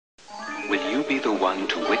Will you be the one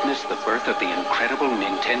to witness the birth of the incredible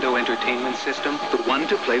Nintendo Entertainment System? The one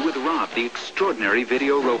to play with Rob, the extraordinary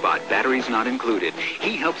video robot, batteries not included.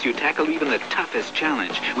 He helps you tackle even the toughest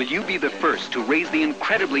challenge. Will you be the first to raise the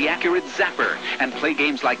incredibly accurate Zapper and play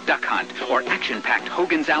games like Duck Hunt or action-packed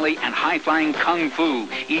Hogan's Alley and high-flying Kung Fu,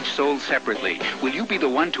 each sold separately? Will you be the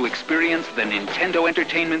one to experience the Nintendo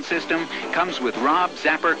Entertainment System? Comes with Rob,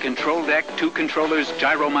 Zapper, Control Deck, 2 controllers,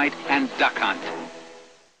 Gyromite, and Duck Hunt.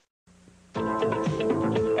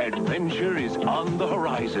 Adventure is on the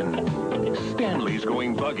horizon. Stanley's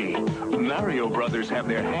going buggy. Mario Brothers have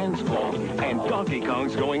their hands full, and Donkey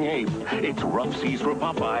Kong's going ape. It's rough seas for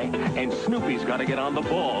Popeye, and Snoopy's got to get on the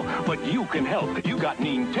ball. But you can help. You got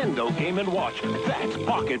Nintendo Game & Watch. That's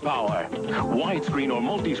pocket power. Widescreen or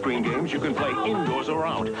multi-screen games you can play indoors or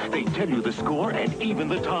out. They tell you the score and even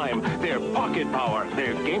the time. They're pocket power.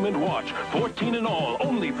 They're Game & Watch. 14 in all,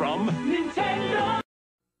 only from Nintendo.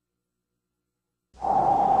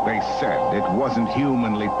 They said it wasn't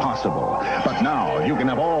humanly possible, but now you can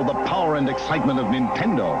have all the power and excitement of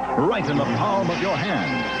Nintendo right in the palm of your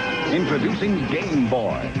hand. Introducing Game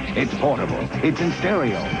Boy. It's portable, it's in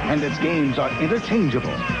stereo, and its games are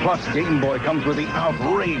interchangeable. Plus, Game Boy comes with the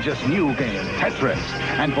outrageous new game, Tetris.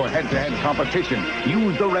 And for head-to-head competition,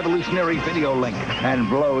 use the revolutionary video link and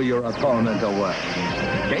blow your opponent away.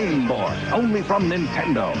 Game Boy, only from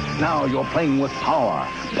Nintendo. Now you're playing with power,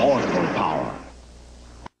 portable power.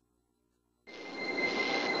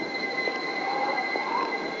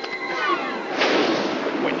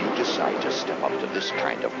 To step up to this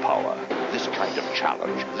kind of power, this kind of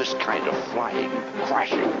challenge, this kind of flying,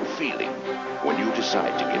 crashing feeling. When you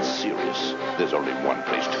decide to get serious, there's only one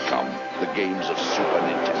place to come, the games of Super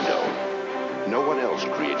Nintendo. No one else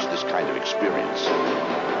creates this kind of experience,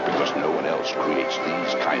 because no one else creates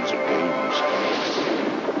these kinds of games.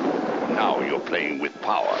 Now you're playing with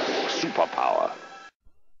power, superpower.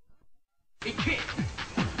 Hey kid,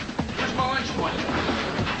 where's my lunch money?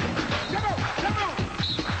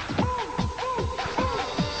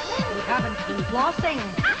 Haven't been flossing.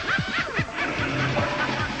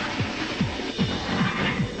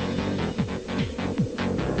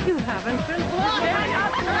 You haven't been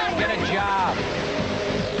flossing. Get a job.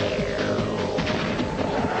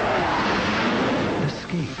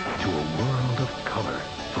 Escape to a world of color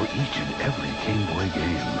for each and every Game Boy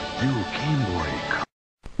game. New Game Boy.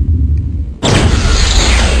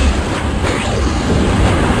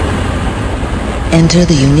 Enter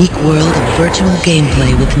the unique world of virtual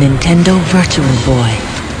gameplay with Nintendo Virtual Boy,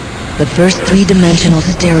 the first 3-dimensional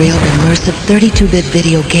stereo immersive 32-bit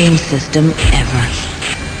video game system ever.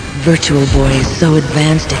 Virtual Boy is so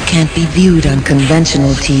advanced it can't be viewed on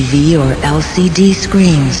conventional TV or LCD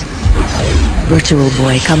screens. Virtual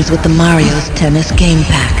Boy comes with the Mario's Tennis Game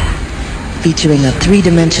Pack, featuring a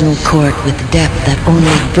 3-dimensional court with depth that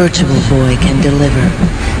only Virtual Boy can deliver.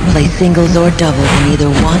 Play singles or doubles in either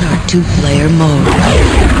 1 or 2-player mode.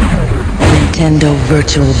 Nintendo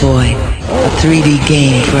Virtual Boy, a 3D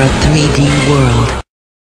game for a 3D world.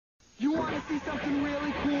 You want to see something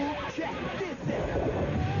really cool? Check this out.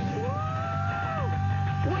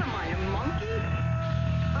 What am I, a monkey?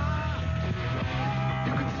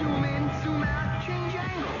 You can zoom in, zoom out, change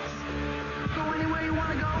angles. Go anywhere you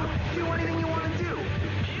want to go, do anything you want to do.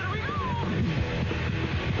 Here we go!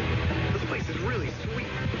 This place is really sweet.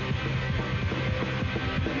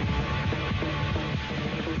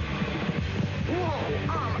 Whoa,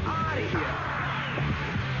 I'm out of here!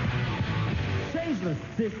 Save the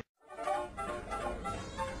system.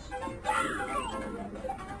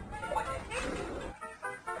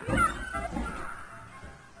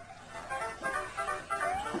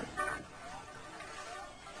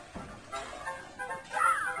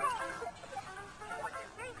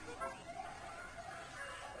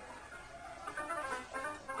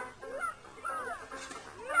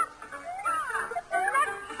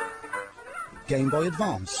 Game Boy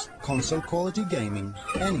Advance, console quality gaming,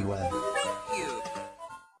 anywhere.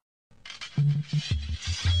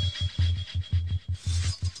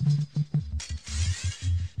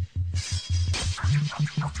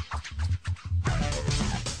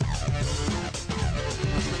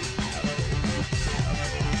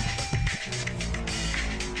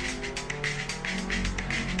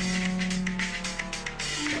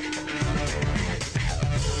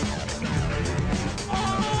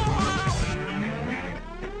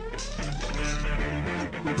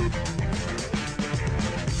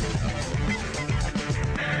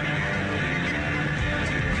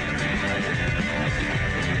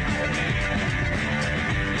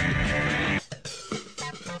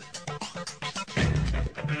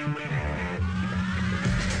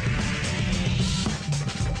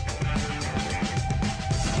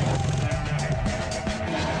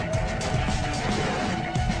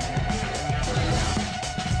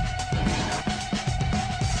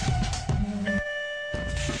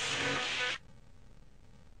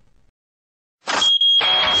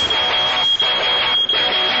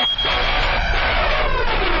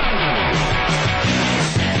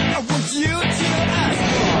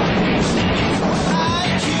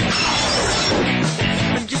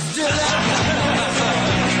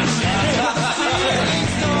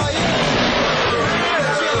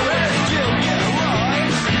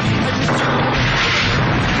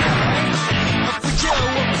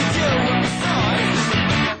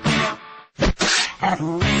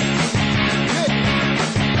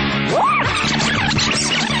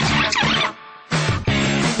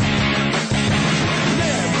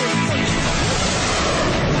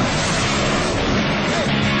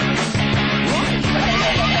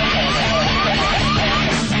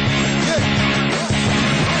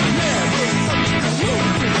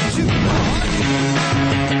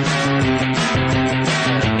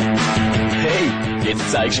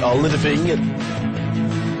 likes alle living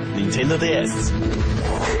Nintendo DS.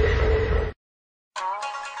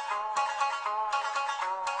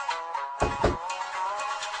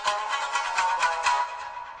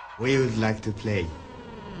 We would like to play.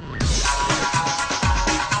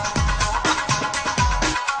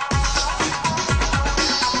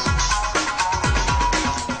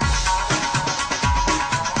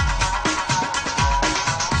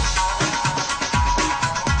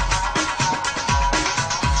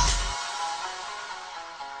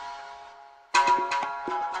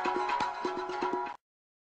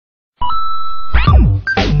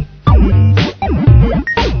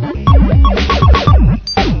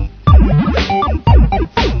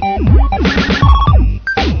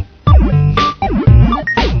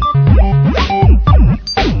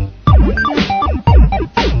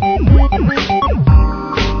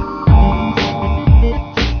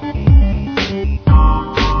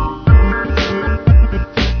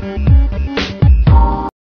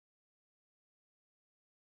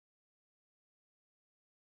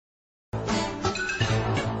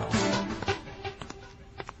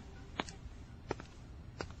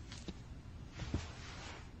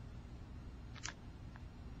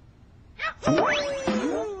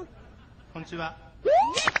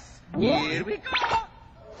 Here we go!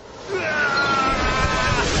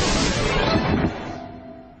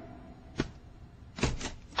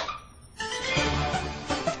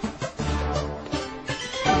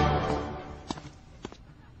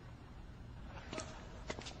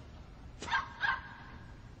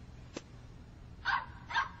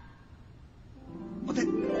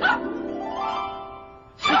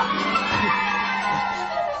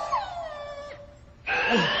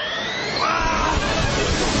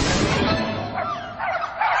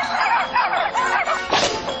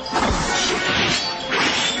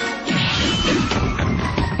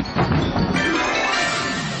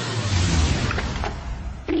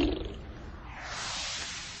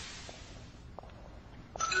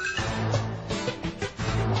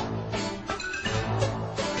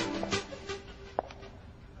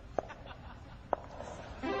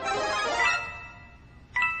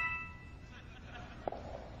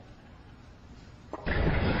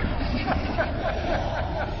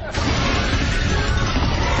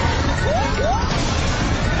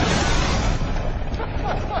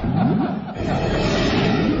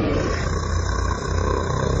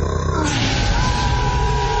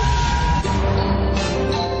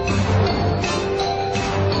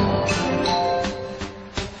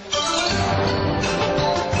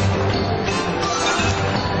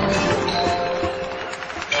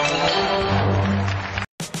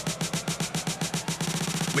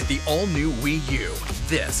 With the all-new Wii U,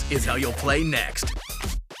 this is how you'll play next.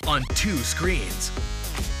 On 2 screens.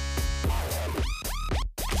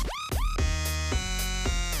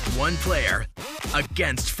 1 player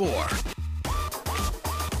against 4.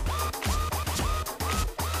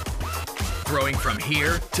 Throwing from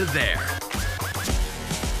here to there.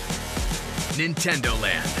 Nintendo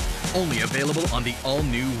Land. Only available on the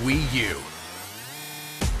all-new Wii U.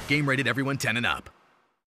 Game rated everyone 10 and up.